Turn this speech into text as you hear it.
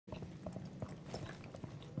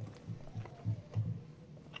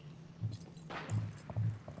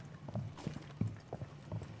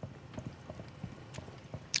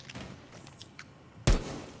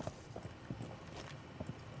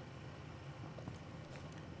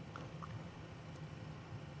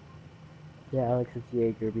Yeah, Alex, it's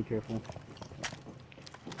Jaeger. Be careful.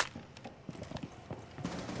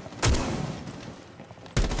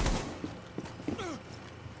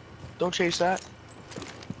 Don't chase that.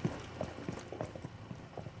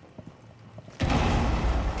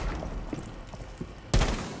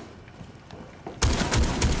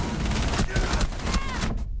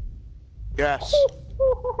 Yes.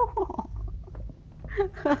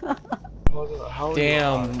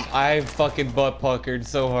 Damn, I fucking butt puckered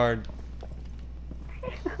so hard.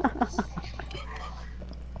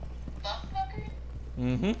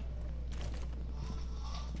 Mm-hmm.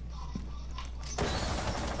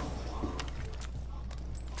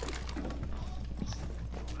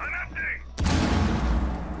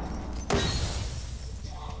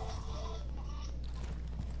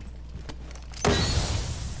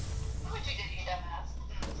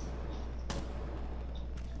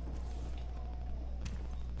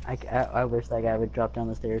 I wish that guy would drop down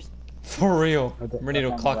the stairs. For real. Or I'm ready to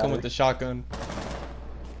down the clock him ladder. with the shotgun.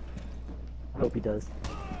 I hope he does.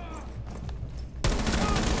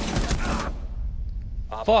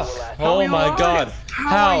 Fuck. Oh my god.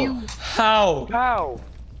 How? How? How?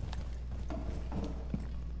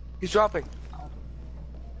 He's dropping.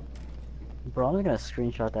 Bro, I'm just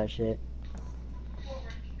gonna screenshot that shit.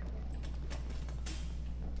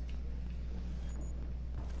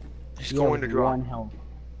 He's He going to has drop. 1 health.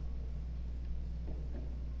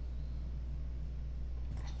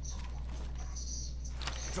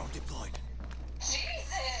 Drone deployed.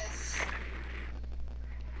 Jesus!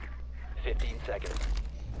 15 seconds.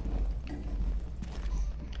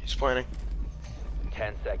 He's planning.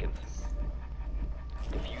 10 seconds.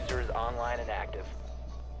 Diffuser is online and active.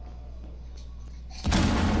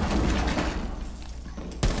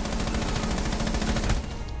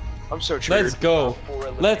 I'm so triggered. Let's go.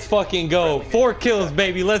 Let's fucking go. 4 kills,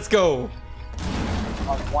 baby. Let's go.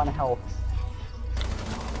 On 1 health.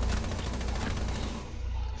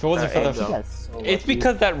 If it wasn't for There you the... go. That's so It's lucky.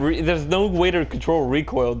 because there's no way to control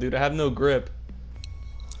recoil, dude. I have no grip.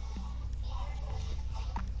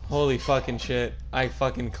 Holy fucking shit. I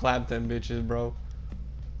fucking clapped them bitches, bro.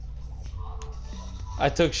 I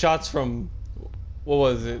took shots from... What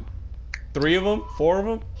was it? 3 of them? 4 of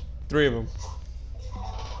them? 3 of them.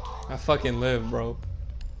 I fucking live, bro.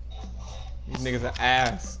 These niggas are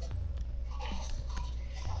ass.